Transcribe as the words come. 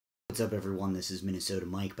What's up everyone, this is Minnesota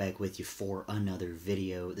Mike back with you for another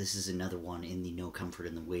video. This is another one in the No Comfort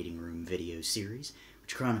in the Waiting Room video series,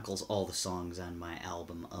 which chronicles all the songs on my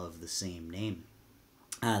album of the same name.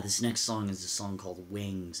 This next song is a song called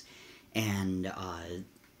Wings, and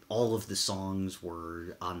all of the songs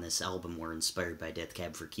were on this album were inspired by Death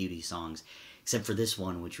Cab for Cutie songs, except for this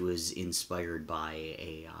one, which was inspired by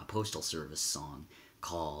a Postal Service song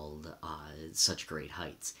called Such Great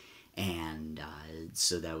Heights. And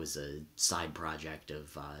so that was a side project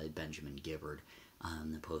of Benjamin Gibbard.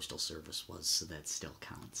 The Postal Service was, so that still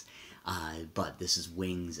counts. But this is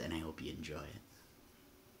Wings, and I hope you enjoy it.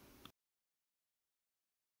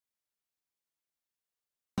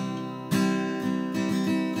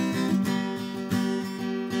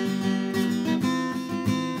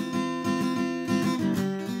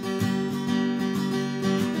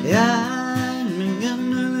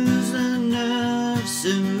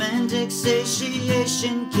 Semantic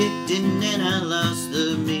satiation kicked in and I lost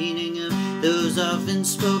the meaning of those often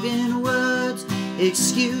spoken words.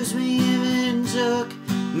 Excuse me if it took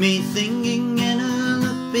me thinking and a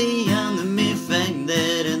look beyond the mere fact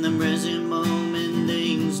that in the present moment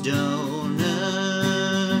things don't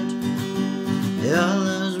hurt. All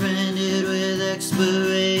those branded with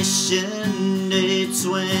expiration dates,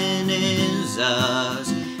 when is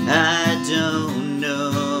ours? I don't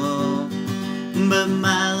know. But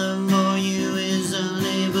my love for you is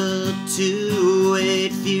unable to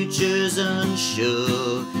wait, future's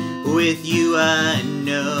unsure, with you I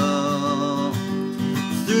know.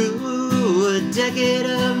 Through a decade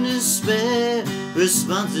of despair,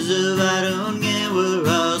 responses of I don't care were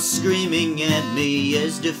all screaming at me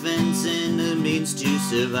as defense and the means to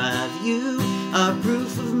survive. You are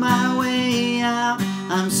proof of my way out.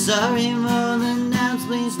 I'm sorry for the doubts,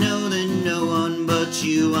 please know that no one but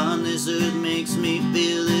you on this earth makes me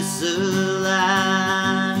feel this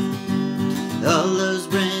alive. All those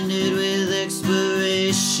branded with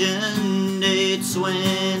expiration dates,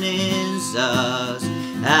 when is ours?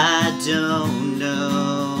 I don't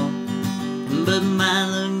know. But my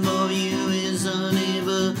love for you is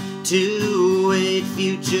unable to wait,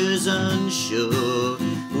 future's unsure,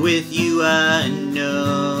 with you I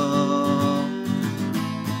know.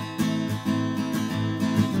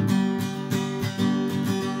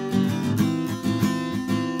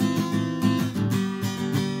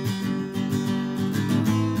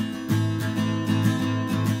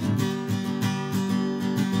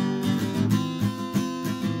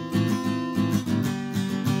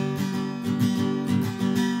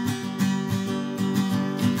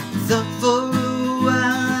 Thought for a while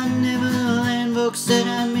I'd never land. Folks said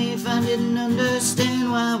on me if I didn't understand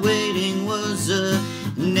why waiting was a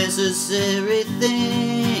necessary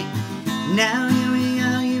thing. Now here we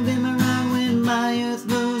are, you've been my ride when my earth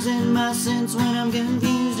moves and my sense when I'm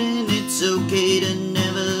confused, and it's okay to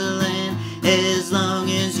never land as long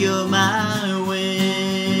as you're my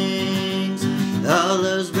wings. All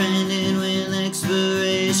those branded with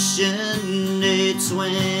expiration dates,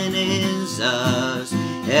 when is ours?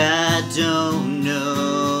 I don't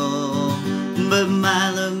know. But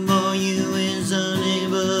my love for you is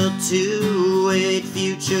unable to wait,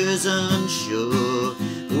 future's unsure,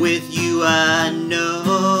 with you I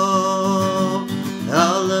know.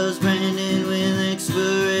 All those branded with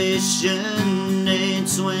expiration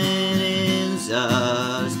dates, when is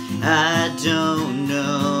ours? I don't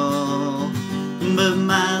know. But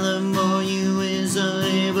my love for you is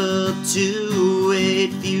unable to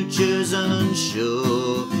wait, future's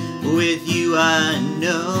unsure, with you I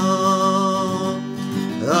know.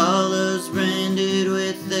 All those branded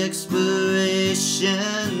with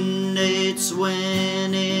expiration dates,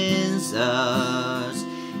 when is ours?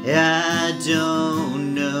 I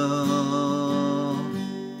don't know.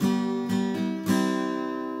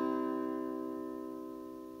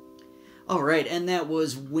 Alright, and that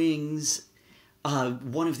was Wings.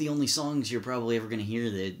 One of the only songs you're probably ever going to hear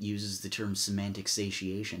that uses the term semantic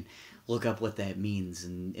satiation. Look up what that means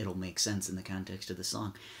and it'll make sense in the context of the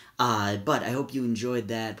song. But I hope you enjoyed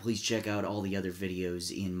that. Please check out all the other videos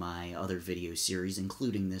in my other video series,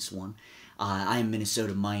 including this one. I'm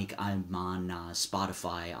Minnesota Mike. I'm on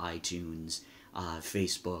Spotify, iTunes,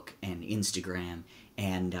 Facebook, and Instagram,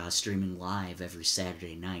 and streaming live every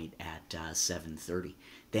Saturday night at 7:30.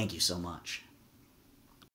 Thank you so much.